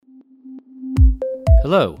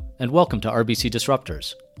Hello, and welcome to RBC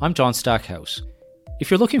Disruptors. I'm John Stackhouse. If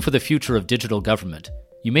you're looking for the future of digital government,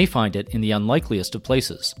 you may find it in the unlikeliest of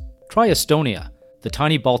places. Try Estonia, the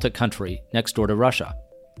tiny Baltic country next door to Russia.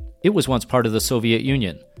 It was once part of the Soviet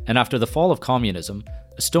Union, and after the fall of communism,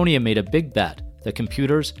 Estonia made a big bet that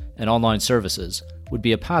computers and online services would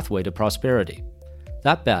be a pathway to prosperity.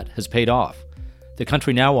 That bet has paid off. The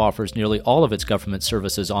country now offers nearly all of its government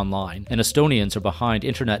services online, and Estonians are behind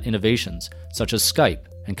internet innovations such as Skype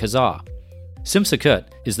and Kazaa. Siim Sikkut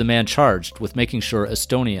is the man charged with making sure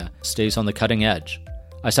Estonia stays on the cutting edge.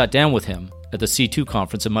 I sat down with him at the C2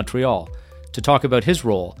 conference in Montreal to talk about his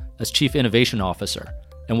role as Chief Innovation Officer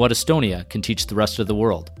and what Estonia can teach the rest of the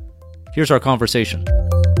world. Here's our conversation.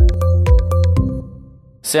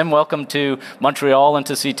 Siim, welcome to Montreal and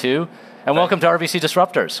to C2. And welcome to RBC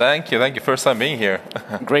Disruptors. Thank you. First time being here.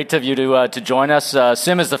 Great to have you to join us.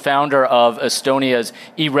 Siim is the founder of Estonia's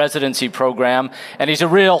e-residency program, and he's a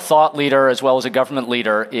real thought leader as well as a government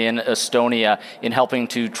leader in Estonia in helping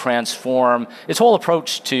to transform its whole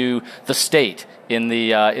approach to the state in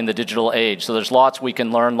the digital age. So there's lots we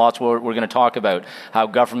can learn, lots we're going to talk about, how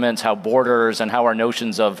governments, how borders, and how our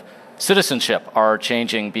notions of citizenship are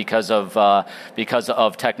changing because of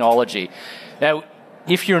technology. Now,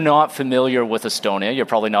 if you're not familiar with Estonia, you're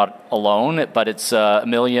probably not alone, but it's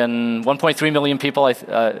 1.3 million people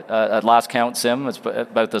at last count, Siim. It's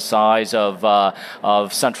about the size of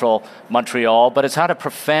central Montreal, but it's had a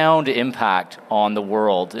profound impact on the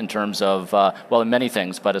world in terms of, in many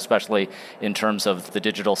things, but especially in terms of the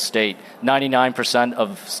digital state. 99%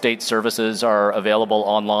 of state services are available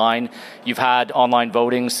online. You've had online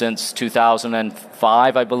voting since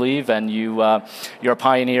 2005, I believe, and you're a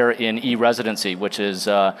pioneer in e-residency, which is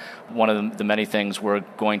one of the many things we're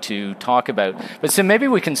going to talk about. But Siim, maybe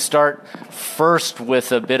we can start first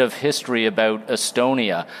with a bit of history about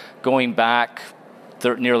Estonia, going back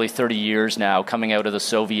nearly 30 years now, coming out of the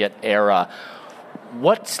Soviet era.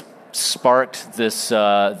 What sparked this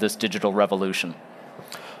digital revolution?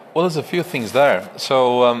 Well, there's a few things there.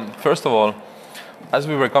 So, first of all, as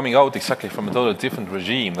we were coming out exactly from a totally different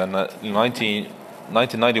regime, then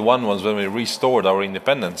 1991 was when we restored our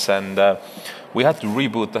independence, and we had to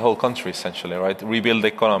reboot the whole country, essentially, right? Rebuild the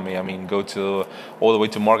economy, go all the way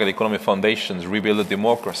to market economy foundations, rebuild the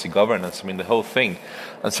democracy, governance, the whole thing.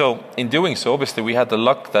 And so, in doing so, obviously, we had the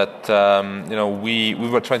luck that, we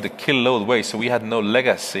were trying to kill old ways, so we had no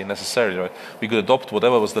legacy necessarily, right? We could adopt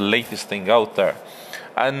whatever was the latest thing out there.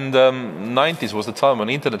 And 90s was the time when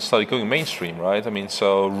internet started going mainstream, right?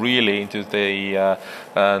 So really into the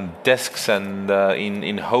desks and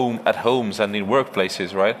at homes and in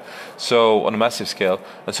workplaces, right? So on a massive scale.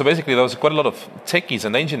 And so basically there was quite a lot of techies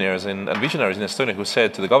and engineers and visionaries in Estonia who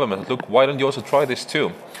said to the government, look, why don't you also try this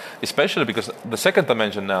too? Especially because the second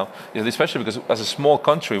dimension now is especially because as a small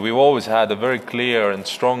country, we've always had a very clear and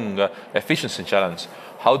strong efficiency challenge.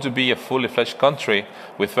 How to be a fully fledged country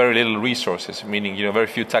with very little resources, meaning very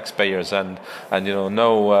few taxpayers and no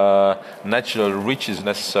natural riches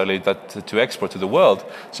necessarily that to export to the world.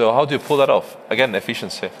 So how do you pull that off? Again,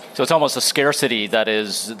 efficiency. So it's almost a scarcity that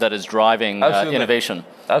is driving innovation.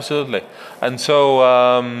 Absolutely, and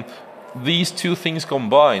so. These two things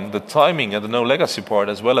combined, the timing and the no legacy part,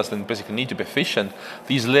 as well as the basically need to be efficient,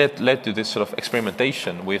 these led to this sort of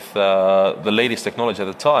experimentation with the latest technology at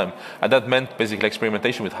the time. And that meant basically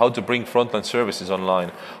experimentation with how to bring frontline services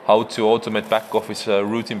online, how to automate back office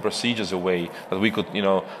routine procedures away, that we could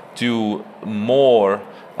do more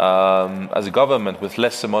as a government with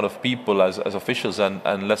less amount of people as officials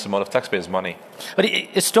and less amount of taxpayers' money. But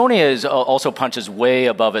Estonia also punches way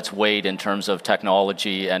above its weight in terms of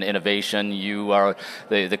technology and innovation. You are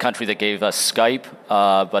the country that gave us Skype,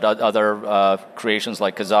 but other creations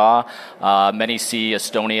like Kazaa. Many see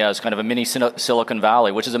Estonia as kind of a mini Silicon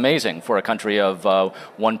Valley, which is amazing for a country of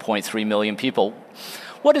 1.3 million people.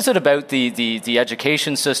 What is it about the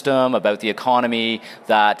education system, about the economy,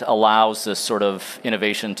 that allows this sort of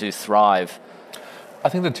innovation to thrive? I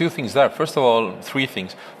think the two things there. First of all, three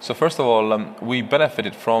things. So first of all, we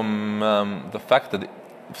benefited from the fact that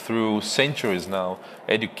through centuries now,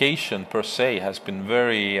 education per se has been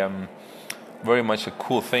very much a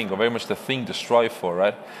cool thing, or very much the thing to strive for,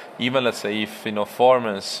 right? Even let's say if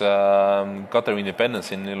farmers got their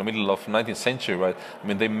independence in the middle of 19th century, right?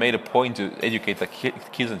 They made a point to educate the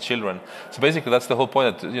kids and children. So basically, that's the whole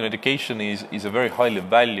point. That education is a very highly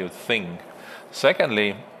valued thing.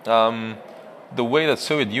 Secondly, the way that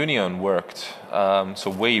Soviet Union worked,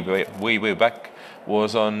 so way back,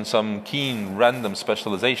 was on some keen random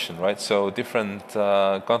specialization, right? So different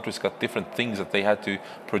countries got different things that they had to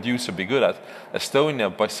produce or be good at.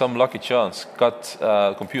 Estonia, by some lucky chance, got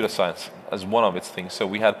computer science as one of its things. So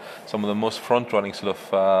we had some of the most front-running sort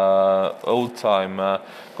of old-time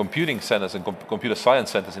computing centers and computer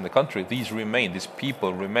science centers in the country. These remained, these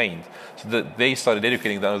people remained. So that they started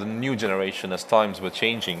educating the new generation as times were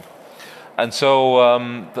changing. And so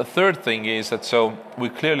the third thing is that so we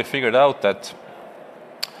clearly figured out that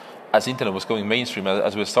as internet was going mainstream,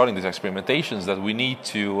 as we were starting these experimentations, that we need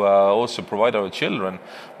to also provide our children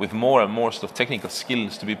with more and more sort of technical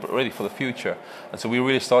skills to be ready for the future. And so we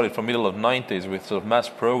really started from middle of 90s with sort of mass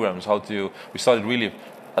programs, we started really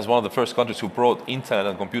as one of the first countries who brought internet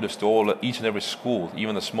and computers to each and every school,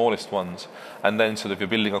 even the smallest ones. And then sort of you're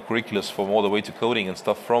building a curriculum from all the way to coding and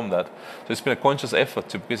stuff from that. So it's been a conscious effort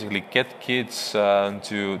to basically get kids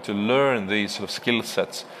to learn these sort of skill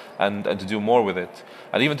sets and to do more with it.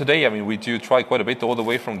 And even today, I mean, we do try quite a bit, all the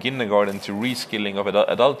way from kindergarten to reskilling of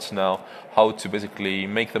adults now, how to basically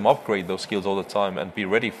make them upgrade those skills all the time and be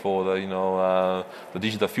ready for the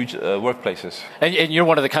digital future workplaces. And you're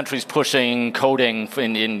one of the countries pushing coding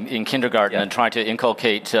in kindergarten and trying to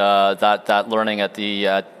inculcate that learning at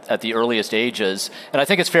the earliest ages. And I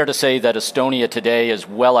think it's fair to say that Estonia today is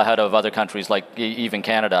well ahead of other countries like even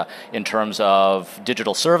Canada in terms of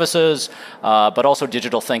digital services, but also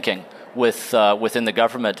digital thinking within the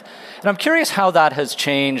government. And I'm curious how that has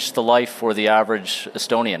changed the life for the average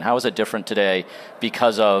Estonian. How is it different today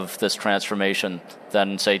because of this transformation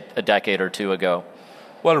than, say, a decade or two ago?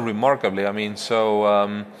 Well, remarkably. I mean,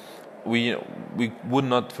 so we would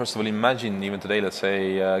not, first of all, imagine even today, let's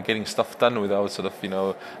say, getting stuff done without sort of,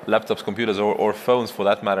 laptops, computers, or phones for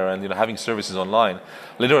that matter, and, having services online.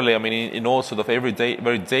 Literally, I mean, in all sort of everyday,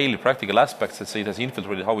 very daily practical aspects, let's say, it has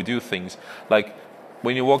infiltrated how we do things. Like,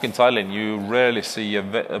 when you walk in Thailand, you rarely see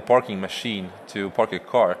a parking machine to park a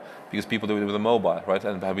car because people do it with a mobile, right?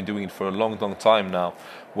 And have been doing it for a long, long time now.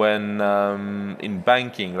 When in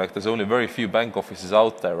banking, like there's only very few bank offices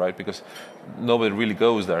out there, right? Because nobody really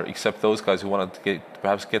goes there except those guys who want to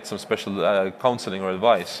perhaps get some special counseling or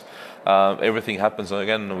advice. Everything happens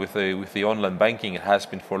again with the online banking. It has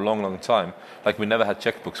been for a long, long time. Like we never had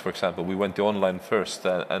checkbooks, for example. We went to online first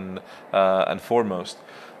and foremost.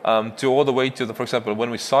 To all the way to for example, when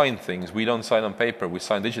we sign things, we don't sign on paper, we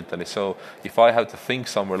sign digitally. So if I have to think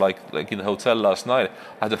somewhere, like in the hotel last night,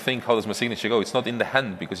 I have to think, how does my signature go? It's not in the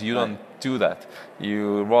hand because you don't do that.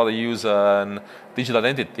 You rather use a digital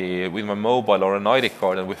identity with my mobile or an ID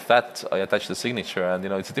card, and with that I attach the signature. And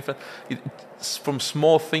it's a different. It's from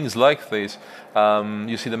small things like this,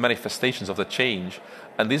 you see the manifestations of the change.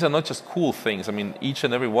 And these are not just cool things. I mean, each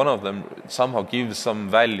and every one of them somehow gives some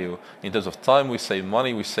value in terms of time we save,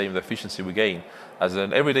 money we save, the efficiency we gain as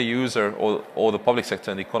an everyday user or the public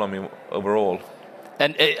sector and the economy overall.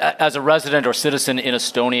 And as a resident or citizen in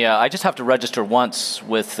Estonia, I just have to register once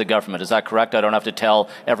with the government. Is that correct? I don't have to tell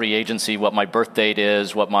every agency what my birth date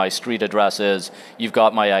is, what my street address is. You've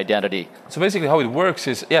got my identity. So basically how it works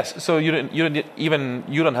is, yes, so you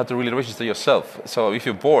don't have to really register yourself. So if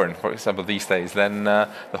you're born, for example, these days, then the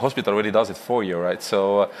hospital already does it for you, right?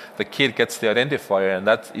 So the kid gets the identifier, and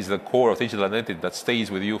that is the core of digital identity that stays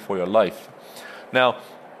with you for your life. Now,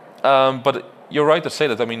 but you're right to say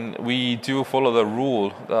that. I mean, we do follow the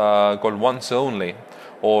rule called once only,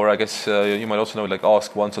 or I guess you might also know like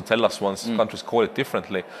ask once or tell us once. Countries call it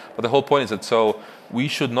differently. But the whole point is that so we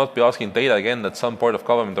should not be asking data again that some part of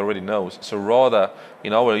government already knows. So rather,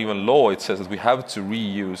 in our even law, it says that we have to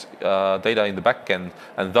reuse data in the back end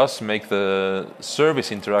and thus make the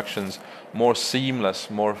service interactions more seamless,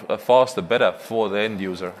 more faster, better for the end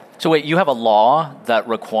user. So wait, you have a law that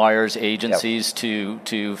requires agencies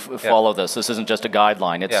to follow this. This isn't just a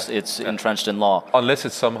guideline. It's entrenched in law. Unless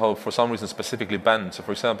it's somehow, for some reason, specifically banned. So,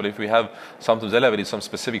 for example, if we have sometimes elevated some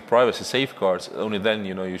specific privacy safeguards, only then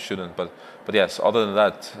you shouldn't. But yes, other than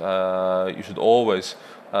that, you should always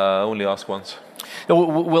only ask once.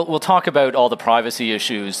 We'll talk about all the privacy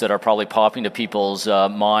issues that are probably popping to people's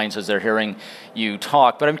minds as they're hearing you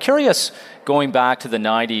talk. But I'm curious, going back to the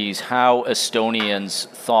 90s, how Estonians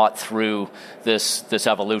thought through this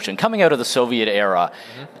evolution. Coming out of the Soviet era,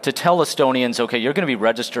 to tell Estonians, okay, you're going to be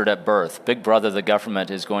registered at birth. Big Brother, the government,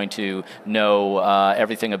 is going to know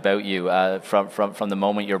everything about you from the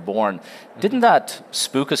moment you're born. Didn't that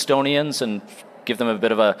spook Estonians and give them a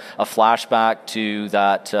bit of a flashback to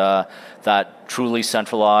that truly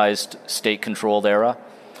centralized, state-controlled era?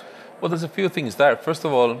 Well, there's a few things there. First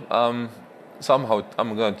of all, somehow,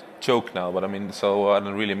 I'm going to joke now, but I mean, so I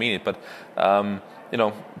don't really mean it, but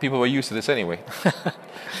people were used to this anyway.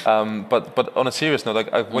 But on a serious note,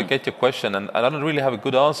 I get your question, and I don't really have a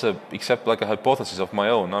good answer except like a hypothesis of my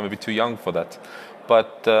own. I'm a bit too young for that.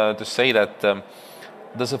 But to say that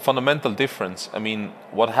there's a fundamental difference. I mean,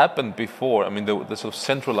 what happened before, the sort of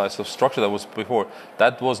centralized sort of structure that was before,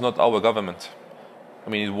 that was not our government. I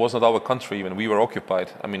mean, it was not our country even. We were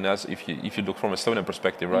occupied. I mean, as if you look from Estonian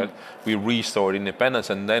perspective, right? We restored independence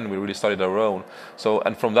and then we really started our own. So,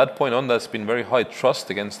 and from that point on, there's been very high trust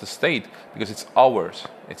against the state because it's ours.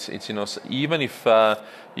 It's even if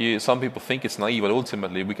some people think it's naive, but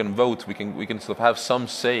ultimately we can vote. We can sort of have some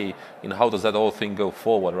say in how does that whole thing go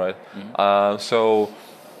forward, right? So,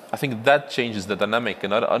 I think that changes the dynamic,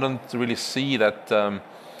 and I don't really see that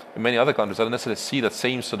in many other countries. I don't necessarily see that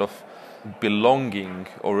same sort of belonging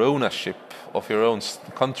or ownership of your own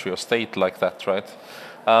country or state like that, right?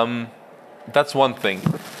 That's one thing.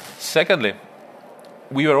 Secondly,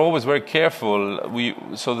 we were always very careful.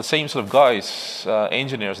 So the same sort of guys,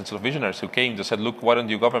 engineers and sort of visionaries who came to said, look, why don't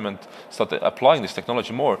you government start applying this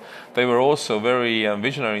technology more? They were also very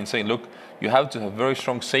visionary in saying, look, you have to have very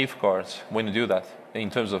strong safeguards when you do that,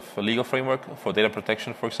 in terms of legal framework for data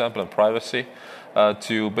protection, for example, and privacy,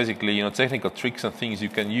 to basically, technical tricks and things you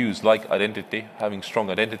can use, like identity, having strong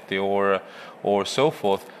identity or so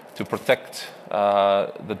forth, to protect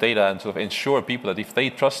the data and sort of ensure people that if they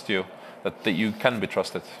trust you, that you can be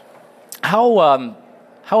trusted. How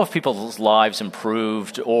have people's lives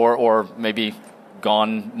improved, or maybe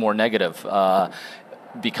gone more negative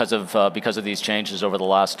because of these changes over the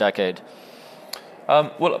last decade?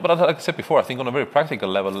 But like I said before, I think on a very practical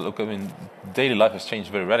level, look, daily life has changed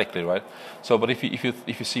very radically, right? So, but if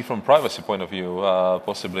you see from privacy point of view,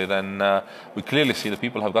 possibly, then we clearly see that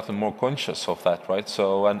people have gotten more conscious of that, right?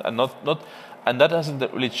 So, and that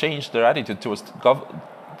hasn't really changed their attitude towards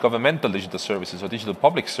governmental digital services or digital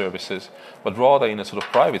public services, but rather in a sort of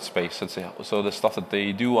private space, let's say. So the stuff that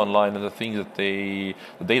they do online and the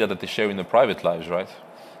data that they share in their private lives, right?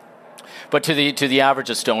 But to the average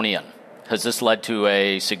Estonian, has this led to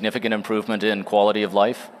a significant improvement in quality of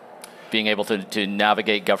life, being able to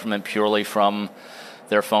navigate government purely from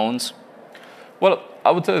their phones? Well,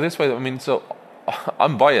 I would tell you this way. So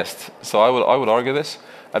I'm biased, so I would argue this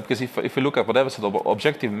because if we look at whatever sort of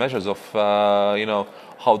objective measures of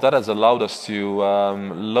how that has allowed us to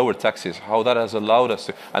lower taxes, how that has allowed us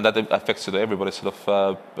to, and that affects everybody's sort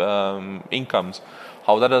of incomes.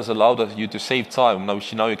 How that has allowed you to save time.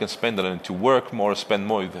 Now you can spend it on to work more, spend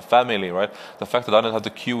more with the family, right? The fact that I don't have to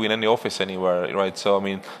queue in any office anywhere, right? So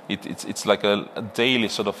it's like a daily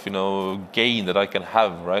sort of gain that I can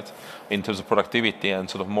have, right, in terms of productivity and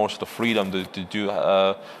sort of more sort of freedom to do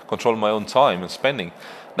control my own time and spending.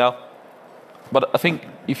 Now, but I think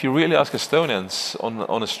if you really ask Estonians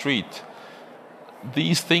on a street,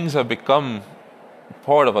 these things have become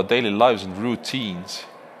part of our daily lives and routines.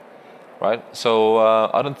 Right, so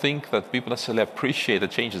I don't think that people necessarily appreciate the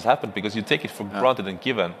changes happened because you take it for granted and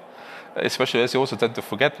given. Especially as you also tend to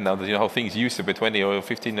forget now that how things used to be 20 or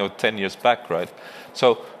 15 or 10 years back, right?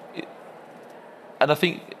 So, and I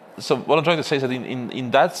think so. What I'm trying to say is that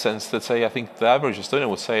in that sense, let's say I think the average Estonian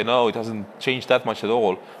would say no, it hasn't changed that much at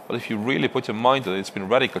all. But if you really put your mind to it, it's been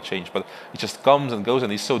radical change. But it just comes and goes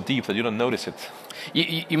and it's so deep that you don't notice it.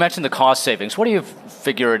 You mentioned the cost savings. What do you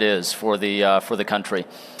figure it is for the country?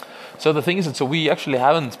 So the thing is that we actually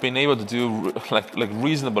haven't been able to do like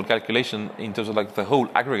reasonable calculation in terms of like the whole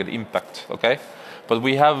aggregate impact, okay? But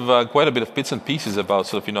we have quite a bit of bits and pieces about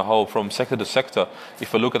sort of how from sector to sector,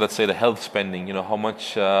 if we look at, let's say, the health spending, how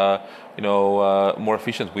much more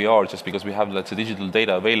efficient we are just because we have, let's say, digital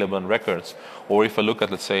data available and records, or if I look at,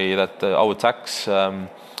 let's say, that our tax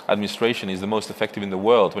administration is the most effective in the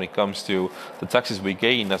world when it comes to the taxes we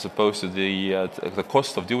gain as opposed to the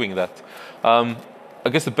cost of doing that. I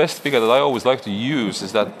guess the best figure that I always like to use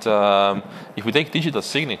is that if we take digital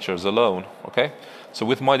signatures alone, okay? So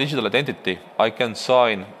with my digital identity, I can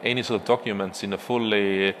sign any sort of documents in a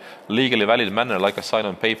fully legally valid manner like I sign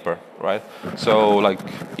on paper, right? So like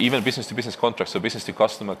even business-to-business contracts, so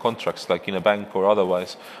business-to-customer contracts like in a bank or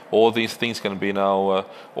otherwise, all these things can be now,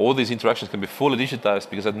 all these interactions can be fully digitized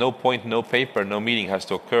because at no point, no paper, no meeting has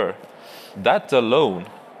to occur. That alone,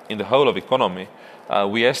 in the whole of economy,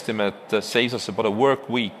 we estimate saves us about a work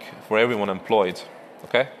week for everyone employed,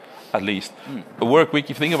 okay? At least. A work week,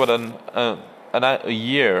 if you think about a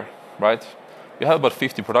year, right? You have about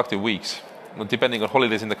 50 productive weeks, depending on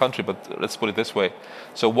holidays in the country, but let's put it this way.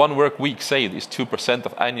 So one work week saved is 2%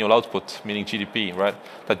 of annual output, meaning GDP, right?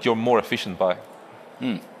 That you're more efficient by.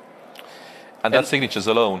 And that's signatures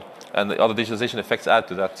alone, and the other digitalization effects add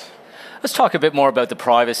to that. Let's talk a bit more about the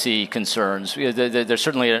privacy concerns. There's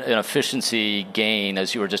certainly an efficiency gain,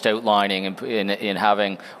 as you were just outlining, in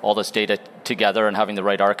having all this data together and having the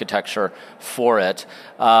right architecture for it.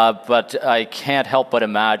 But I can't help but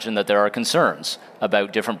imagine that there are concerns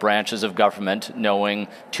about different branches of government knowing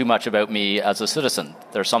too much about me as a citizen.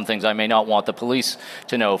 There are some things I may not want the police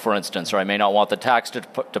to know, for instance, or I may not want the tax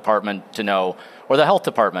department to know, or the health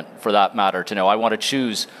department, for that matter, to know. I want to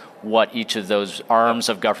choose what each of those arms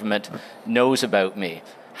of government knows about me.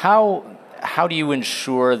 How do you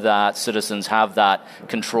ensure that citizens have that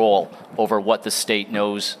control over what the state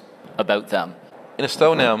knows about them? In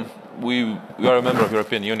Estonia, we are a member of the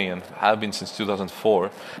European Union, have been since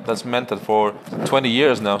 2004. That's meant that for 20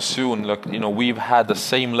 years now, soon, we've had the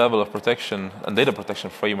same level of protection and data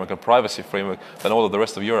protection framework and privacy framework than all of the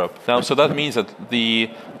rest of Europe. Now, so that means that the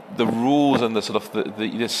rules and the sort of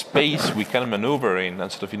the space we can maneuver in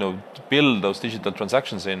and sort of build those digital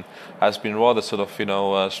transactions in has been rather sort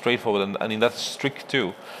of straightforward and in that strict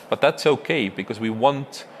too. But that's okay because we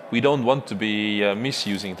don't want to be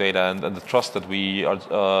misusing data and the trust that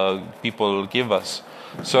people give us.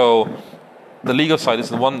 So the legal side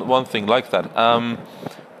is one thing like that.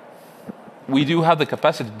 We do have the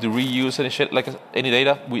capacity to reuse any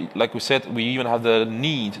data. Like we said, we even have the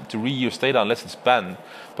need to reuse data unless it's banned.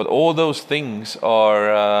 But all those things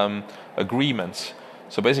are agreements.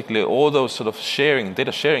 So basically, all those sort of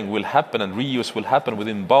data sharing will happen and reuse will happen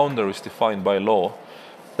within boundaries defined by law.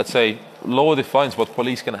 Let's say law defines what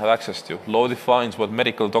police can have access to. Law defines what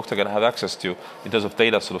medical doctor can have access to in terms of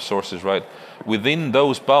data sort of sources, right? Within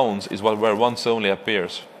those bounds is where once only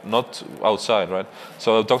appears, not outside, right?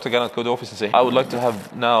 So a doctor cannot go to the office and say, I would like to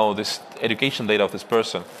have now this education data of this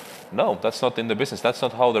person. No, that's not in the business. That's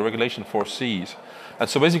not how the regulation foresees. And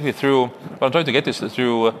so basically what I'm trying to get is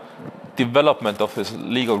through development of these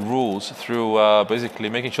legal rules, through basically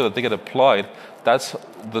making sure that they get applied, that's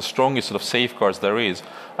the strongest sort of safeguards there is.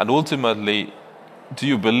 And ultimately, do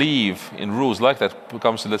you believe in rules like that?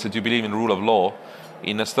 Comes to, let's say, do you believe in rule of law?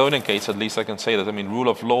 In Estonian case, at least I can say that, rule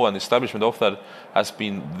of law and establishment of that has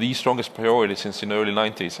been the strongest priority since the early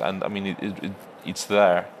 90s. And it's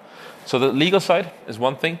there. So the legal side is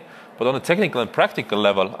one thing. But on a technical and practical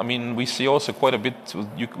level, we see also quite a bit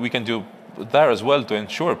we can do there as well to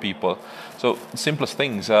ensure people. So simplest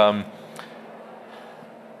things.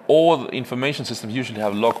 All the information systems usually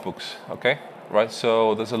have logbooks, okay? Right?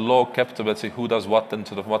 So there's a log kept of, let's say, who does what and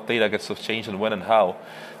sort of what data gets changed and when and how.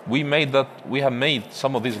 We have made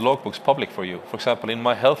some of these logbooks public for you. For example, in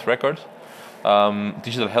my health record,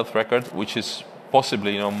 digital health record, which is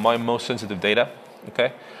possibly my most sensitive data,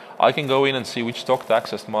 okay? I can go in and see which doctor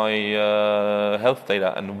accessed my health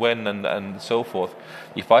data and when and so forth.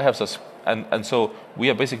 If I have and so we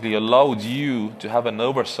have basically allowed you to have an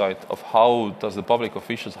oversight of how does the public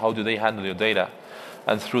officials, how do they handle your data.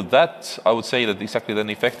 And through that, I would say that exactly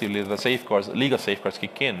then effectively the legal safeguards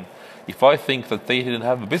kick in. If I think that they didn't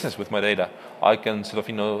have a business with my data, I can sort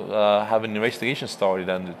of have an investigation started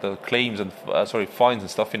and the claims and fines and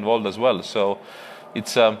stuff involved as well. So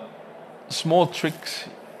it's small tricks,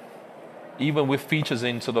 even with features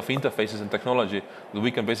in sort of interfaces and technology, that we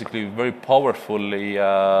can basically very powerfully,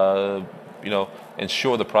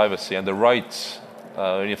 ensure the privacy and the rights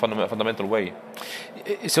in a fundamental way.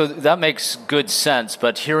 So that makes good sense,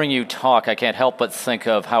 but hearing you talk, I can't help but think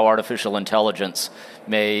of how artificial intelligence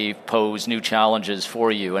may pose new challenges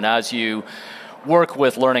for you. And as you work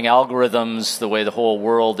with learning algorithms the way the whole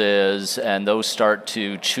world is, and those start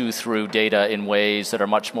to chew through data in ways that are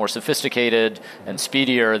much more sophisticated and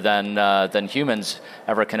speedier than humans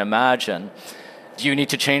ever can imagine, do you need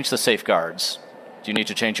to change the safeguards? Do you need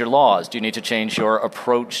to change your laws? Do you need to change your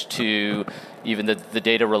approach to even the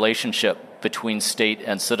data relationship between state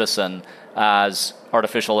and citizen as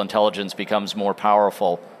artificial intelligence becomes more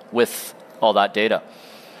powerful with all that data?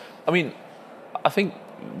 I think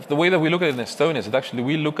the way that we look at it in Estonia is that actually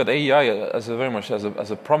we look at AI as very much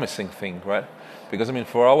as a promising thing, right? Because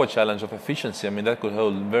for our challenge of efficiency, that could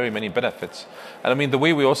hold very many benefits. And the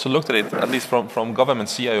way we also looked at it, at least from government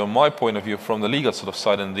CIO, my point of view, from the legal sort of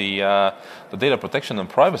side and the data protection and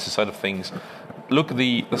privacy side of things, look,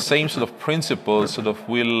 the same sort of principles sort of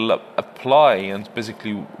will apply and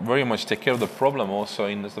basically very much take care of the problem also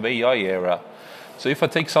in the AI era. So if I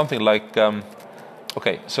take something like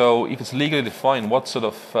okay, so if it's legally defined what sort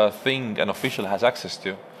of thing an official has access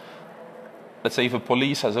to, let's say if a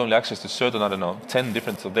police has only access to certain, 10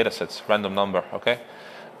 different data sets, random number, okay?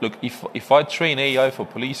 Look, if I train AI for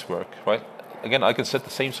police work, right, again, I can set the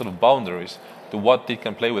same sort of boundaries. to what it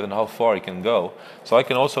can play with and how far it can go. So I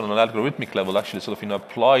can also, on an algorithmic level, actually sort of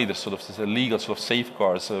apply the sort of legal sort of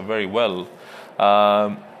safeguards very well.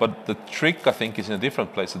 But the trick, I think, is in a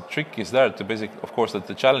different place. The trick is there to of course, that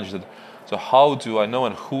the challenge is that, so how do I know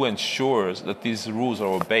and who ensures that these rules are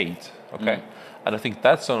obeyed? Okay. And I think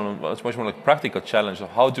that's much more like a practical challenge of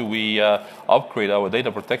how do we upgrade our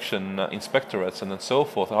data protection inspectorates and so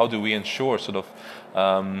forth. How do we ensure sort of,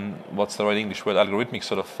 what's the right English word, algorithmic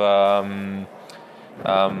sort of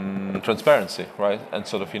transparency, right? And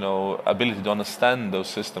sort of, ability to understand those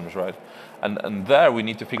systems, right? And there we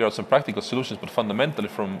need to figure out some practical solutions, but fundamentally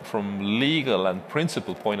from legal and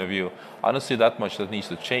principle point of view, I don't see that much that needs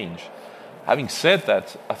to change. Having said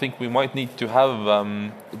that, I think we might need to have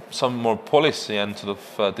some more policy and sort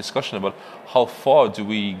of discussion about how far do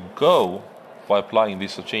we go by applying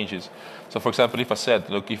these sort of changes. So, for example, if I said,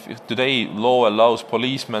 look, if today law allows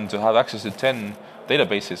policemen to have access to 10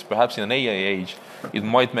 databases, perhaps in an AI age, it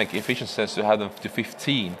might make efficient sense to have them to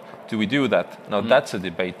 15. Do we do that? Now, that's a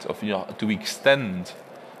debate of, do we extend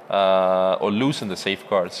or loosen the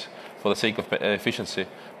safeguards for the sake of efficiency?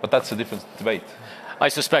 But that's a different debate. I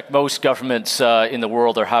suspect most governments in the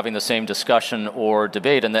world are having the same discussion or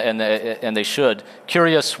debate, and they should.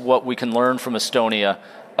 Curious what we can learn from Estonia.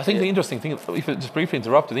 I think the interesting thing, if I just briefly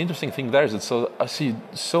interrupt, the interesting thing there is that I see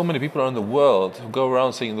so many people around the world who go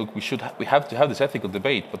around saying, look, we have to have this ethical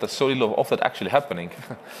debate, but there's so little of that actually happening.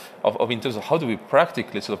 of in terms of how do we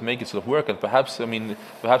practically sort of make it sort of work, and perhaps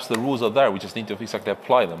the rules are there, we just need to exactly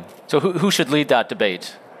apply them. So who should lead that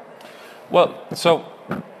debate? Well, so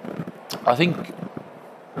I think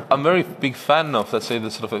I'm a very big fan of, let's say, the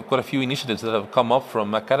sort of quite a few initiatives that have come up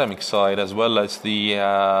from academic side as well as the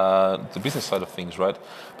business side of things, right?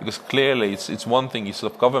 Because clearly it's one thing is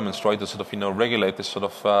sort of governments try to sort of regulate this sort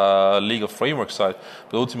of legal framework side,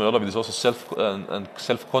 but ultimately a lot of it is also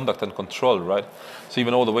self-conduct and control, right? So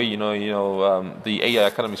even all the way, the AI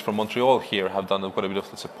academies from Montreal here have done quite a bit of,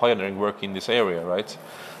 let's say, pioneering work in this area, right?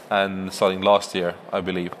 And starting last year, I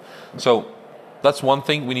believe. So that's one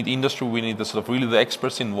thing. We need industry. We need the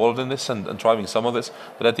experts involved in this and driving some of this.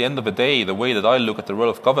 But at the end of the day, the way that I look at the role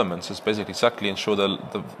of governments is basically exactly ensure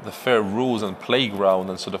the fair rules and playground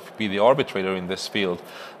and sort of be the arbitrator in this field.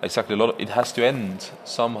 Exactly, it has to end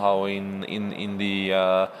somehow in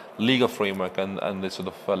the legal framework and the sort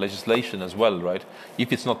of legislation as well, right?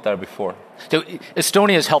 If it's not there before. So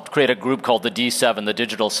Estonia has helped create a group called the D7, the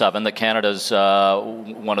Digital 7, that Canada's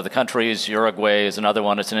one of the countries, Uruguay is another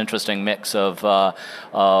one. It's an interesting mix of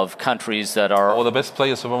countries that are all the best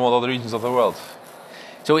players from all other regions of the world.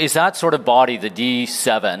 So is that sort of body, the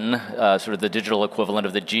D7, sort of the digital equivalent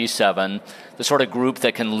of the G7, the sort of group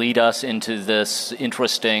that can lead us into this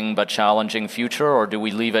interesting but challenging future, or do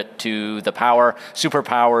we leave it to the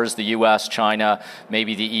superpowers, the US, China,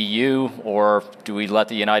 maybe the EU, or do we let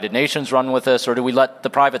the United Nations run with this, or do we let the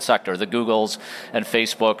private sector, the Googles and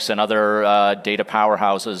Facebooks and other data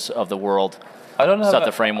powerhouses of the world set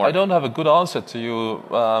the framework? I don't have a good answer to you,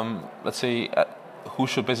 let's say, who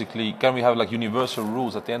should basically, can we have like universal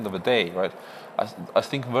rules at the end of the day, right? I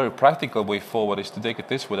think a very practical way forward is to take it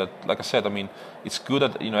this way, that, like I said, it's good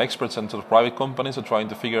that, experts and sort of private companies are trying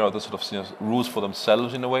to figure out the sort of rules for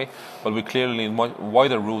themselves in a way, but we clearly need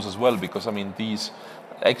wider rules as well, because, these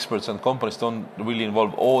experts and companies don't really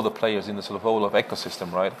involve all the players in the sort of whole of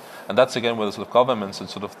ecosystem, right? And that's again where the sort of governments and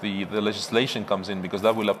sort of the legislation comes in, because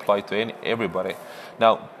that will apply to everybody.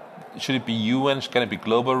 Now, should it be UN? Can it be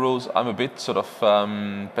global rules? I'm a bit sort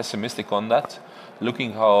of pessimistic on that,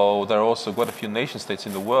 looking how there are also quite a few nation states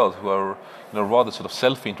in the world who are rather sort of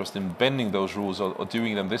self-interested in bending those rules or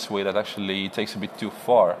doing them this way that actually takes a bit too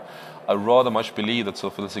far. I rather much believe that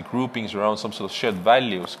sort of, let's say, groupings around some sort of shared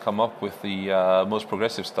values come up with the most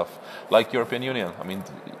progressive stuff, like European Union.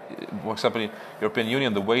 For example, in European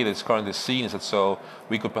Union, the way that it's currently seen is that so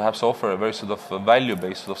we could perhaps offer a very sort of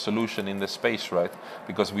value-based sort of solution in this space, right?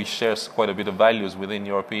 Because we share quite a bit of values between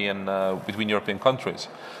European countries.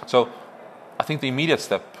 So I think the immediate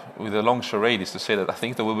step with a long charade is to say that I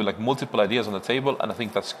think there will be like multiple ideas on the table, and I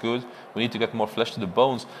think that's good. We need to get more flesh to the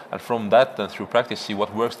bones, and from that, then through practice, see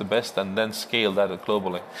what works the best, and then scale that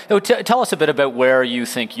globally. Tell us a bit about where you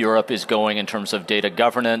think Europe is going in terms of data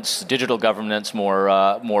governance, digital governance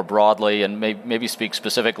more broadly, and maybe speak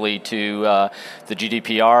specifically to the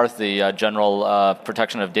GDPR, the General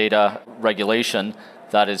Protection of Data Regulation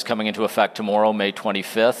that is coming into effect tomorrow, May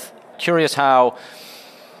 25th. Curious how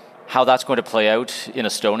that's going to play out in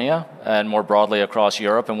Estonia and more broadly across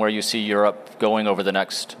Europe, and where you see Europe going over the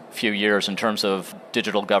next few years in terms of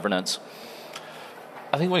digital governance.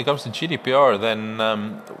 I think when it comes to GDPR, then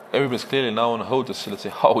everybody's clearly now on hold to see, let's say,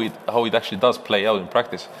 how it actually does play out in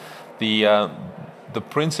practice. the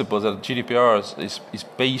principles that GDPR is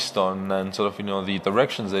based on, and sort of the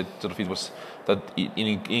directions that sort of it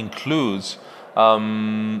includes,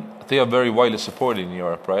 they are very widely supported in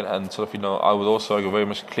Europe, right? And sort of I would also argue very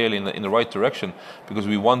much clearly in the right direction, because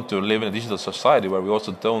we want to live in a digital society where we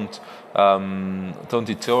also don't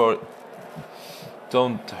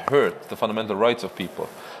hurt the fundamental rights of people.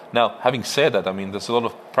 Now, having said that, I mean, there's a lot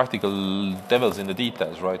of practical devils in the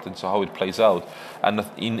details, right? And so how it plays out. And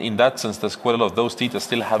in that sense, there's quite a lot of those details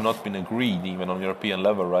still have not been agreed even on European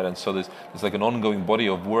level, right? And so there's like an ongoing body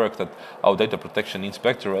of work that our data protection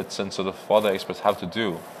inspectorates and sort of other experts have to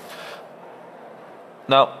do.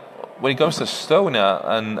 Now, when it comes to Estonia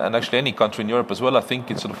and actually any country in Europe as well, I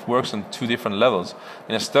think it sort of works on two different levels.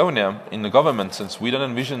 In Estonia, in the government sense, we don't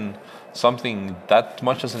envision something that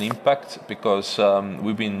much as an impact, because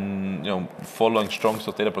we've been following strong sort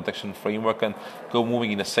of data protection framework and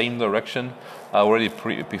moving in the same direction already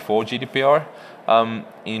before GDPR.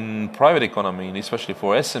 In private economy, and especially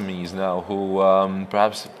for SMEs now, who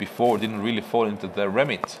perhaps before didn't really fall into the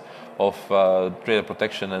remit of data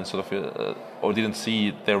protection and sort of or didn't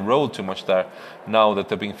see their role too much there, now that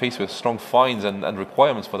they're being faced with strong fines and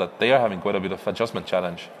requirements for that, they are having quite a bit of adjustment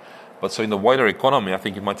challenge. But so in the wider economy, I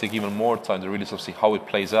think it might take even more time to really sort of see how it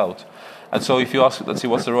plays out. And so if you ask, let's see,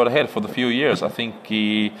 what's the road ahead for the few years, I think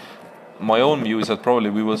my own view is that probably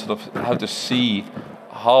we will sort of have to see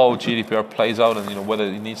how GDPR plays out, and whether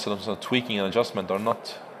it needs sort of tweaking and adjustment or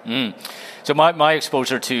not. So my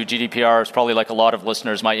exposure to GDPR is probably like a lot of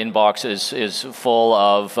listeners. My inbox is full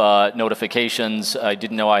of notifications. I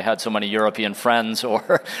didn't know I had so many European friends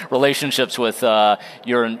or relationships with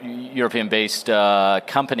European-based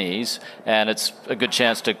companies, and it's a good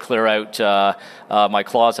chance to clear out my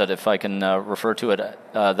closet, if I can refer to it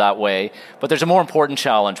that way. But there's a more important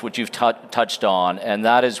challenge, which you've touched on, and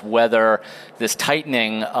that is whether this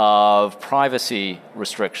tightening of privacy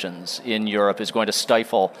restrictions in Europe is going to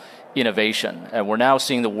stifle innovation. And we're now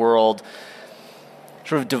seeing the world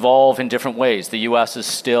sort of devolve in different ways. The US is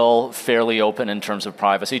still fairly open in terms of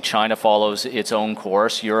privacy. China follows its own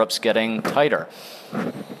course. Europe's getting tighter.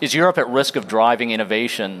 Is Europe at risk of driving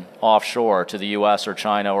innovation offshore to the US or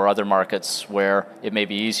China or other markets where it may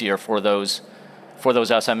be easier for those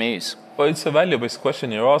SMEs? Well, it's a value-based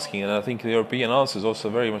question you're asking, and I think the European answer is also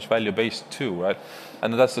very much value-based too, right?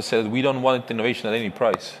 And that's to say that we don't want innovation at any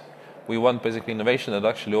price. We want basically innovation that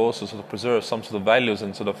actually also sort of preserves some sort of values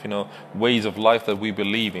and sort of ways of life that we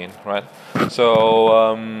believe in, right?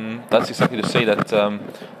 So that's exactly to say that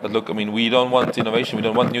look, I mean, we don't want innovation, we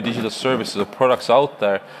don't want new digital services or products out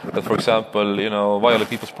there that, for example, violate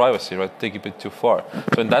people's privacy, right? Take it a bit too far.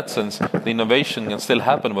 So in that sense, the innovation can still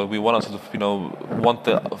happen, but we want to sort of want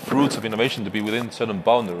the fruits of innovation to be within certain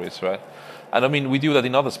boundaries, right? And I mean, we do that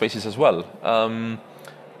in other spaces as well.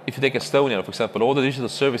 If you take Estonia, for example, all the digital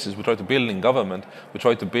services we try to build in government, we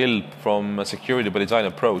try to build from a security by design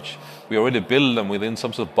approach. We already build them within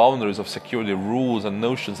some sort of boundaries of security rules and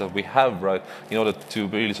notions that we have, right, in order to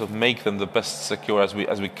really sort of make them the best secure as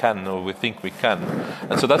we can, or we think we can.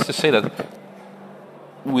 And so that's to say that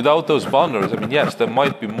without those boundaries, I mean, yes, there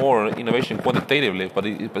might be more innovation quantitatively, but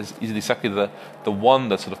is it exactly the one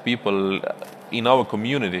that sort of people in our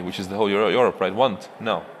community, which is the whole Europe, right, want?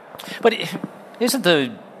 No. But isn't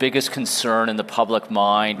the biggest concern in the public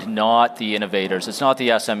mind not the innovators, it's not the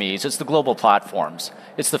SMEs, it's the global platforms,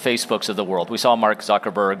 it's the Facebooks of the world? We saw Mark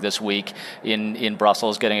Zuckerberg this week in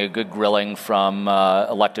Brussels getting a good grilling from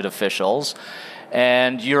elected officials,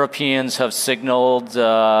 and Europeans have signaled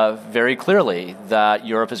very clearly that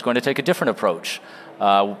Europe is going to take a different approach.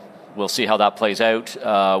 We'll see how that plays out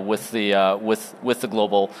with the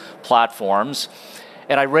global platforms.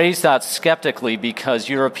 And I raise that skeptically because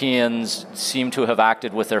Europeans seem to have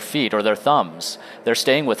acted with their feet or their thumbs. They're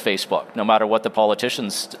staying with Facebook, no matter what the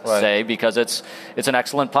politicians say, because it's an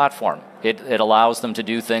excellent platform. It allows them to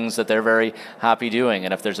do things that they're very happy doing.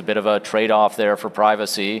 And if there's a bit of a trade-off there for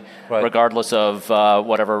privacy, regardless of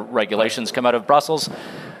whatever regulations come out of Brussels,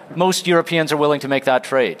 most Europeans are willing to make that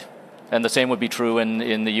trade. And the same would be true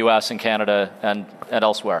in the US and Canada and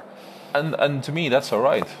elsewhere. And to me, that's all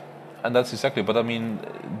right. And that's exactly, but I mean,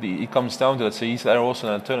 it comes down to, let's say, is there also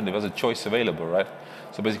an alternative as a choice available, right?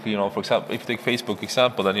 So basically, for example, if you take Facebook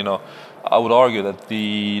example, then, I would argue that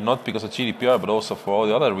not because of GDPR, but also for all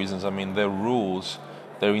the other reasons, I mean, their rules,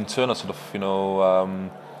 their internal sort of,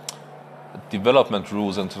 development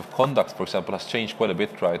rules and sort of conduct, for example, has changed quite a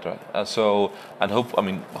bit, right?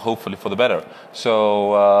 Hopefully for the better.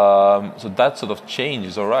 So that sort of change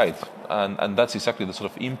is all right. And that's exactly the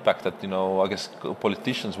sort of impact that, I guess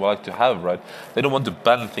politicians would like to have, right? They don't want to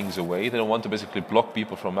ban things away. They don't want to basically block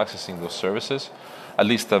people from accessing those services. At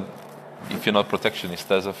least if you're not protectionist.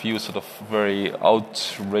 There's a few sort of very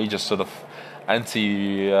outrageous sort of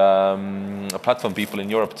anti-platform people in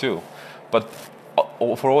Europe too. But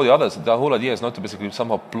for all the others, the whole idea is not to basically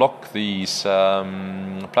somehow block these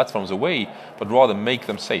platforms away, but rather make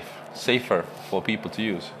them safer for people to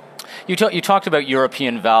use. You talked about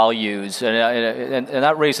European values, and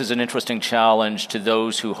that raises an interesting challenge to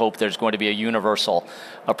those who hope there's going to be a universal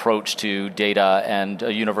approach to data and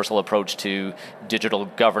a universal approach to digital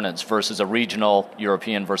governance versus a regional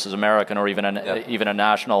European versus American, or even a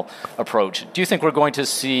national approach. Do you think we're going to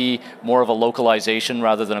see more of a localization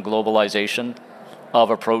rather than a globalization of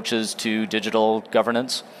approaches to digital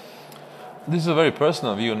governance? This is a very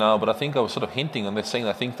personal view now, but I think I was sort of hinting on this, saying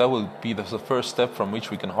I think that will be the first step from which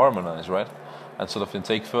we can harmonize, right? And sort of then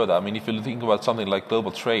take further. I mean, if you think about something like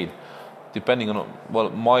global trade, depending on, well,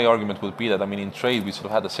 my argument would be that, I mean, in trade we sort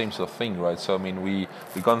of had the same sort of thing, right? So, I mean, we've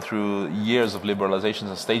gone through years of liberalizations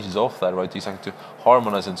and stages of that, right? You have to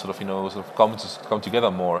harmonize and sort of come together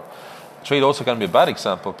more. Trade also can be a bad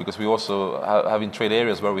example because we also have in trade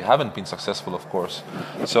areas where we haven't been successful, of course.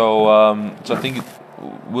 So I think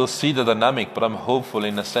we'll see the dynamic, but I'm hopeful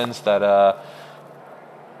in a sense that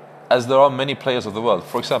as there are many players of the world,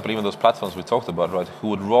 for example, even those platforms we talked about, right, who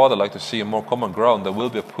would rather like to see a more common ground, there will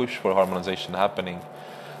be a push for harmonization happening.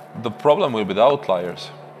 The problem will be the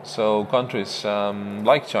outliers. So countries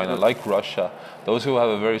like China, like Russia, those who have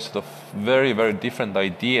a very sort of very, very different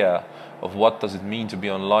idea of what does it mean to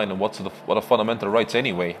be online and what are fundamental rights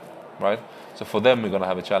anyway, right? So for them, we're going to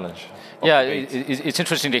have a challenge. Yeah, it's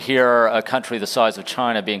interesting to hear a country the size of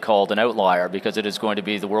China being called an outlier, because it is going to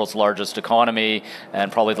be the world's largest economy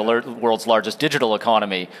and probably the world's largest digital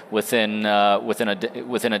economy within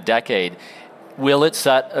a decade. Will it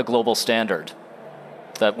set a global standard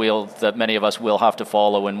that many of us will have to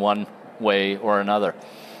follow in one way or another?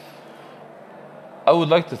 I would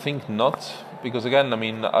like to think not. Because again, I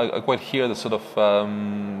mean, I quite hear the sort of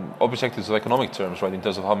objectives of economic terms, right, in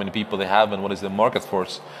terms of how many people they have and what is the market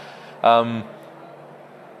force. My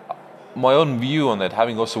own view on that,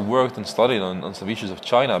 having also worked and studied on some issues of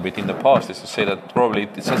China a bit in the past, is to say that probably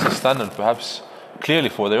it sets a standard perhaps clearly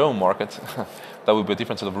for their own market. That would be a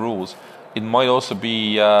different set of rules. It might also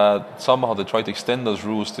be somehow they try to extend those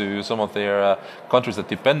rules to some of their countries that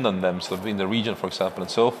depend on them, sort of in the region, for example, and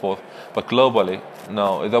so forth. But globally,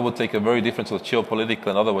 no, that would take a very different sort of geopolitical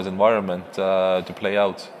and otherwise environment to play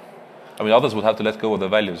out. I mean, others would have to let go of their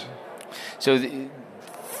values. So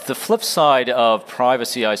the flip side of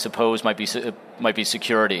privacy, I suppose, might be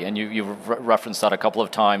security, and you've referenced that a couple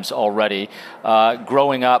of times already.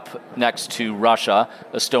 Growing up next to Russia,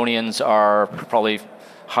 Estonians are probably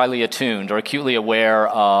highly attuned or acutely aware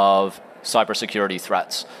of cybersecurity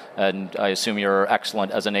threats, and I assume you're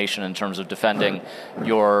excellent as a nation in terms of defending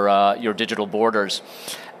your digital borders.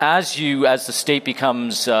 As the state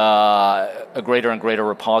becomes a greater and greater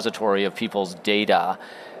repository of people's data,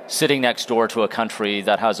 sitting next door to a country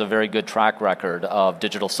that has a very good track record of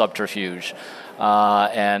digital subterfuge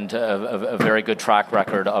and a very good track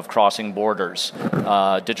record of crossing borders,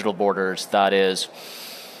 digital borders, that is,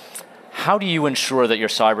 how do you ensure that your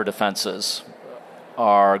cyber defenses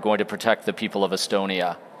are going to protect the people of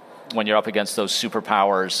Estonia when you're up against those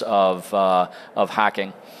superpowers of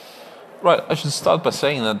hacking? Right, I should start by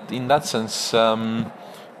saying that in that sense,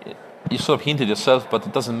 you sort of hinted yourself, but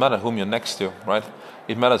it doesn't matter whom you're next to, right?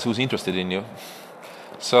 It matters who's interested in you.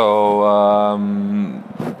 So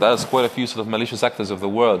there's quite a few sort of malicious actors of the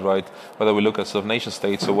world, right? Whether we look at sort of nation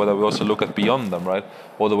states or whether we also look at beyond them, right?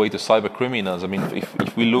 All the way to cyber criminals. I mean,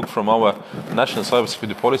 if we look from our national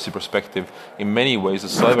cybersecurity policy perspective, in many ways, the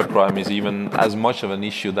cybercrime is even as much of an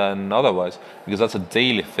issue than otherwise, because that's a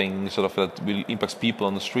daily thing, sort of that will impacts people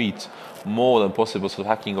on the streets more than possible sort of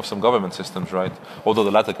hacking of some government systems, right? Although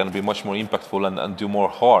the latter can be much more impactful and do more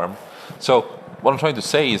harm. So what I'm trying to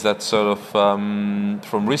say is that sort of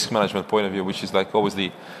from risk management point of view, which is like always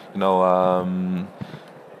the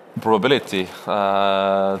probability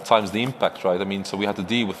times the impact, right? I mean, so we have to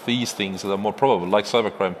deal with these things that are more probable, like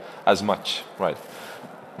cybercrime, as much, right?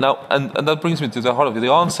 Now, and that brings me to the heart of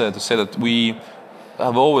the answer, to say that we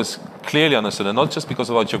have always clearly understood, and not just because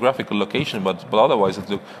of our geographical location, but otherwise,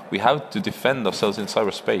 that we have to defend ourselves in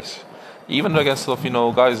cyberspace. Even against sort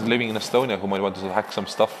of, guys living in Estonia who might want to hack some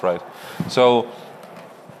stuff, right? So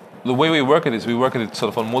the way we work at it is we work at it sort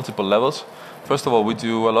of on multiple levels. First of all, we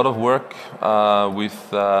do a lot of work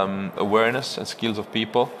with awareness and skills of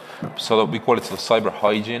people. So that we call it sort of cyber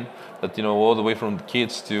hygiene, that, all the way from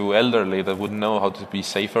kids to elderly that would know how to be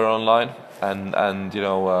safer online and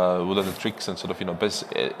would learn the tricks and sort of,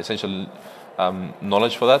 essential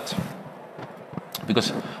knowledge for that.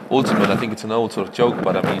 Because ultimately, I think it's an old sort of joke,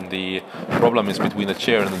 but I mean, the problem is between the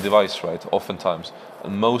chair and the device, right? Oftentimes.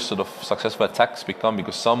 And most sort of successful attacks become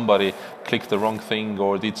because somebody clicked the wrong thing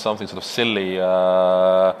or did something sort of silly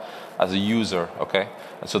as a user, okay?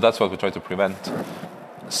 And so that's what we try to prevent.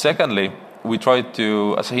 Secondly, we try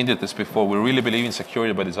to, as I hinted this before, we really believe in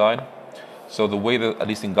security by design. So the way that, at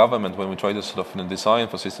least in government, when we try to sort of design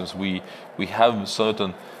for systems, we have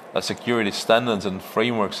certain security standards and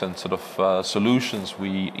frameworks and sort of solutions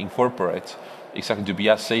we incorporate exactly to be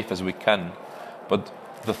as safe as we can. But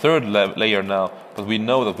the third layer now, but we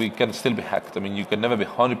know that we can still be hacked. I mean, you can never be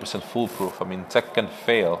 100% foolproof. I mean, tech can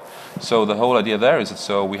fail. So the whole idea there is that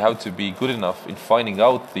so we have to be good enough in finding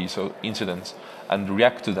out these incidents and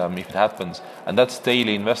react to them if it happens. And that's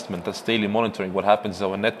daily investment, that's daily monitoring what happens to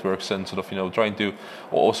our networks and sort of, trying to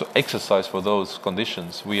also exercise for those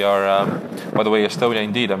conditions. We are, by the way, Estonia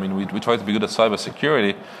indeed, I mean, we try to be good at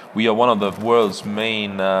cybersecurity. We are one of the world's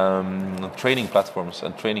main training platforms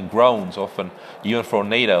and training grounds often, even for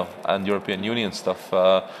NATO and European Union stuff,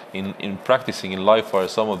 in practicing in live fire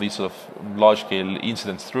some of these sort of large-scale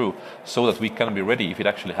incidents through, so that we can be ready if it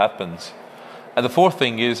actually happens. And the fourth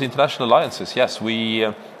thing is international alliances. Yes, we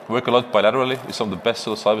work a lot bilaterally with some of the best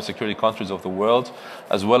sort of cybersecurity countries of the world,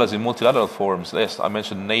 as well as in multilateral forums. Yes, I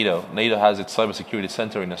mentioned NATO. NATO has its cybersecurity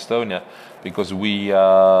center in Estonia because we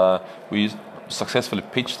successfully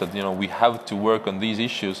pitched that we have to work on these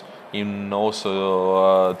issues in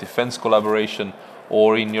also defense collaboration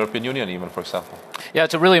or in European Union even, for example. Yeah,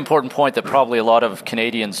 it's a really important point that probably a lot of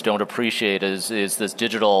Canadians don't appreciate is this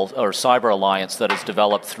digital or cyber alliance that is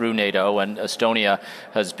developed through NATO, and Estonia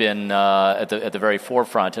has been at the very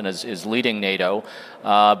forefront and is leading NATO,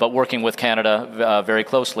 but working with Canada very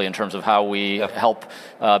closely in terms of how we help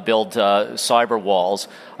build cyber walls.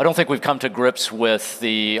 I don't think we've come to grips with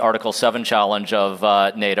the Article 7 challenge of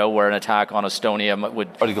NATO, where an attack on Estonia would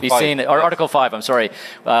Article be 5. seen, or Article 5, I'm sorry,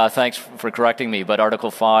 thanks for correcting me, but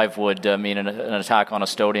Article 5 would mean an attack on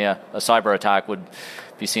Estonia, a cyber attack would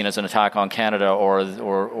be seen as an attack on Canada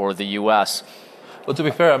or the US. Well, to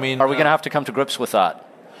be fair, I mean... Are we going to have to come to grips with that?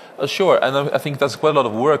 Sure, and I think there's quite a lot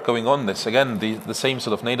of work going on this. Again, the same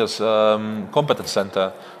sort of NATO's competence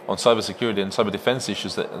center on cybersecurity and cyber defense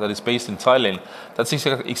issues that is based in Tallinn. That's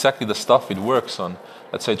exactly the stuff it works on.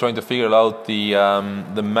 Let's say trying to figure out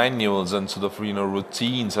the manuals and sort of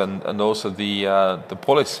routines and also the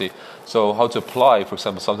policy. So how to apply, for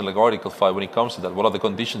example, something like Article 5 when it comes to that. What are the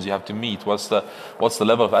conditions you have to meet? What's the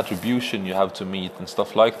level of attribution you have to meet and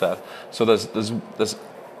stuff like that. So there's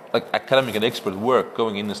like academic and expert work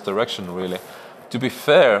going in this direction, really. To be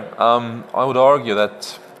fair, I would argue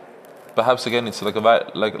that perhaps again it's like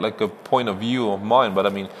a point of view of mine, but I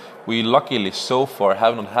mean, we luckily so far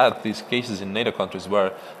have not had these cases in NATO countries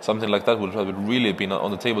where something like that would have really been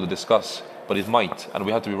on the table to discuss, but it might, and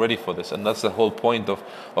we have to be ready for this, and that's the whole point of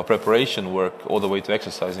preparation work all the way to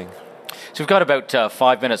exercising. So we've got about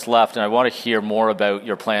 5 minutes left, and I want to hear more about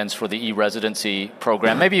your plans for the e-residency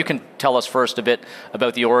program. Maybe you can tell us first a bit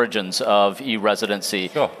about the origins of e-residency.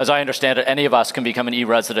 Sure. As I understand it, any of us can become an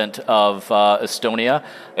e-resident of Estonia.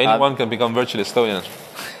 Anyone can become virtually Estonian.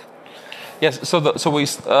 Yes, so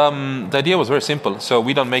the idea was very simple. So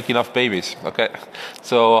we don't make enough babies, okay?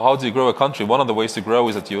 So how do you grow a country? One of the ways to grow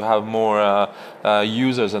is that you have more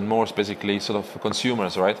users and more, basically, sort of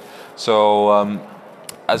consumers, right? So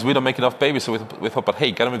as we don't make enough babies, so we thought, but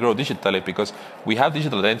hey, can we grow digitally? Because we have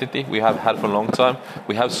digital identity, we have had for a long time,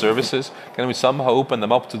 we have services. Can we somehow open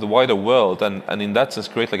them up to the wider world and in that sense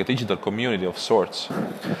create like a digital community of sorts?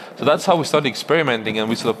 So that's how we started experimenting, and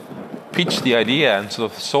we sort of pitched the idea and sort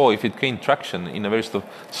of saw if it gained traction in a very sort of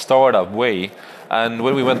startup way. And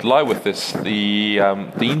when we went live with this, the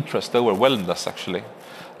interest overwhelmed us, actually.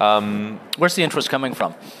 Where's the interest coming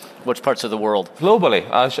from? Which parts of the world? Globally,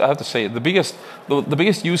 I have to say, the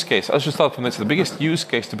biggest use case, I should start from this, the biggest use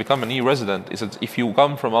case to become an e-resident is that if you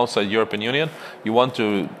come from outside European Union, you want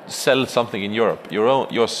to sell something in Europe,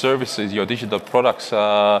 your services, your digital products,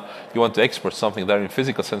 you want to export something there in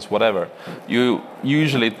physical sense, whatever.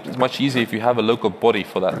 Usually it's much easier if you have a local body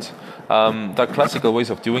for that. There are classical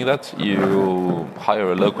ways of doing that. You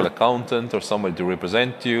hire a local accountant or somebody to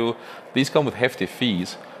represent you. These come with hefty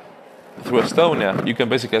fees. Through Estonia, you can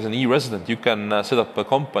basically, as an e-resident, you can set up a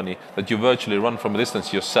company that you virtually run from a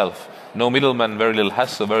distance yourself. No middleman, very little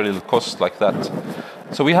hassle, very little cost like that.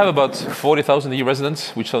 So we have about 40,000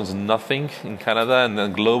 e-residents, which sounds nothing in Canada and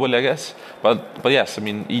then globally, I guess. But yes, I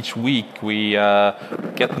mean, each week we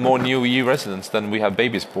get more new e-residents than we have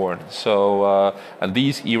babies born. So and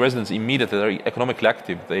these e-residents immediately are economically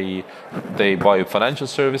active. They buy financial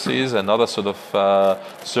services and other sort of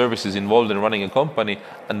services involved in running a company,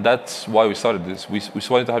 and that's why we started this. We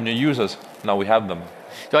wanted to have new users. Now we have them.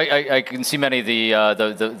 So I can see many of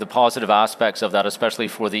the positive aspects of that, especially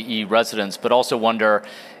for the e-residents, but also wonder,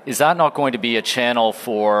 is that not going to be a channel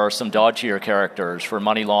for some dodgier characters, for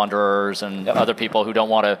money launderers and other people who don't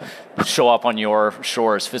want to show up on your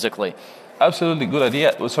shores physically? Absolutely good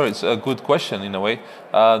idea. Well, sorry, it's a good question in a way.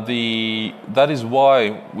 That is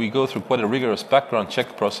why we go through quite a rigorous background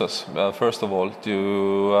check process. First of all,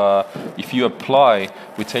 if you apply,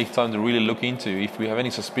 we take time to really look into if we have any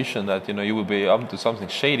suspicion that you will be up to something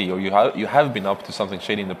shady, or you have been up to something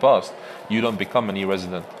shady in the past. You don't become an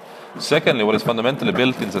e-resident. Secondly, what is fundamentally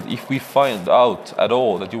built in is that if we find out at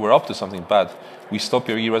all that you were up to something bad, we stop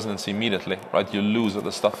your e-residency immediately, right? You lose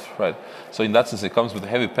the stuff, right? So in that sense, it comes with a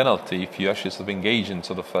heavy penalty if you actually sort of engage in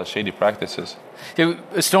sort of shady practices.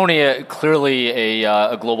 Estonia, clearly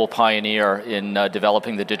a global pioneer in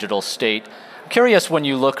developing the digital state. Curious, when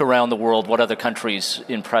you look around the world, what other countries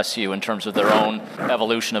impress you in terms of their own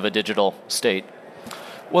evolution of a digital state?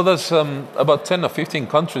 Well, there's about 10 or 15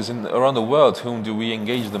 countries around the world whom do we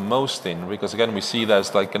engage the most in, because again we see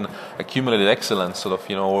there's like an accumulated excellence sort of,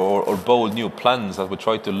 or bold new plans that we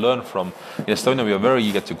try to learn from. In Estonia we are very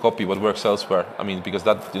eager to copy what works elsewhere, I mean, because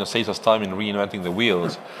that saves us time in reinventing the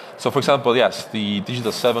wheels. So for example, yes, the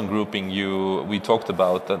Digital 7 grouping we talked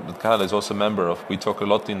about, that Canada is also a member of, we talk a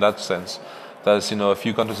lot in that sense. There's a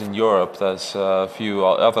few countries in Europe, there's a few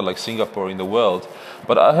other like Singapore in the world.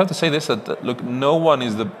 But I have to say this, that look, no one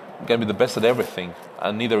is can be the best at everything,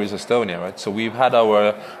 and neither is Estonia, right? So we've had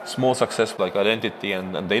our small success like identity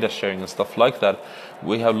and data sharing and stuff like that.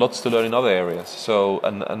 We have lots to learn in other areas. So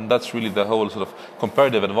and that's really the whole sort of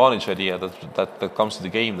comparative advantage idea that comes to the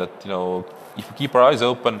game, that if we keep our eyes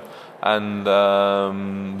open and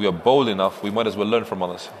we are bold enough, we might as well learn from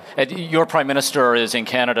others. And your Prime Minister is in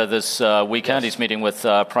Canada this weekend. Yes. He's meeting with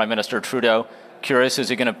Prime Minister Trudeau. Curious, is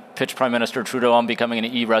he going to pitch Prime Minister Trudeau on becoming an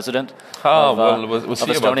e-resident we'll see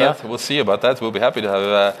Estonia? About that. We'll see about that. We'll be happy to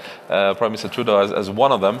have Prime Minister Trudeau as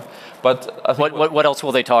one of them. But I think what else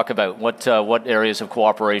will they talk about? What areas of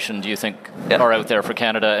cooperation do you think are out there for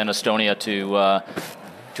Canada and Estonia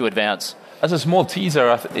to advance? As a small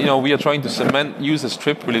teaser, we are trying to use this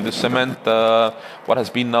trip really to cement what has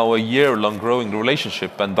been now a year-long growing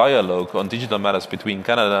relationship and dialogue on digital matters between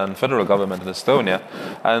Canada and federal government and Estonia.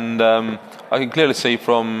 And I can clearly say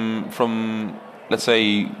from let's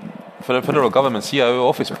say, for the federal government CIO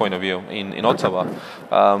office point of view in Ottawa,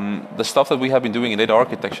 the stuff that we have been doing in data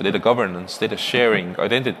architecture, data governance, data sharing,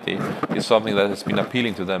 identity is something that has been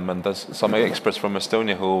appealing to them, and there's some experts from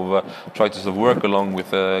Estonia who try to sort of work along with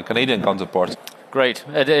Canadian counterparts. Great.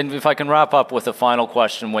 And if I can wrap up with a final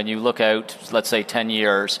question, when you look out, let's say 10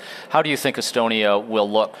 years, how do you think Estonia will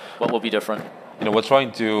look? What will be different? We're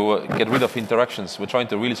trying to get rid of interactions. We're trying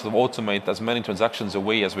to really sort of automate as many transactions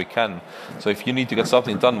away as we can. So if you need to get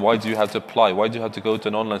something done, why do you have to apply? Why do you have to go to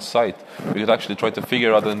an online site? We could actually try to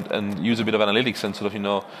figure out and use a bit of analytics and sort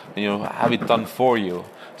of, have it done for you.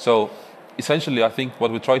 So essentially, I think what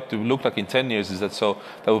we try to look like in 10 years is that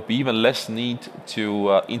there will be even less need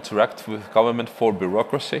to interact with government for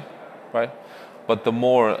bureaucracy, right? But the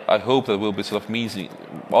more, I hope that will be sort of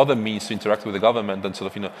other means to interact with the government and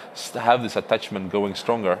sort of, have this attachment going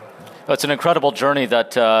stronger. It's an incredible journey that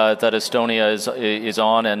Estonia is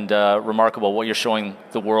on, and remarkable what you're showing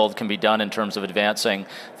the world can be done in terms of advancing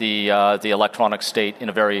the electronic state in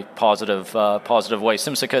a very positive way.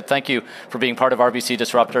 Siim Sikkut, thank you for being part of RBC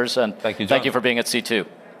Disruptors, and thank you, John. Thank you for being at C2.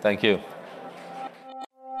 Thank you.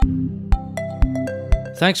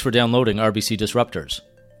 Thanks for downloading RBC Disruptors.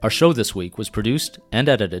 Our show this week was produced and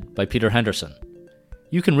edited by Peter Henderson.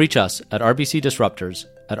 You can reach us at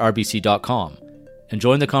rbcdisruptors@rbc.com and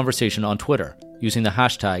join the conversation on Twitter using the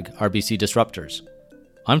hashtag RBCDisruptors.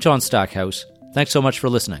 I'm John Stackhouse. Thanks so much for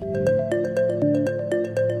listening.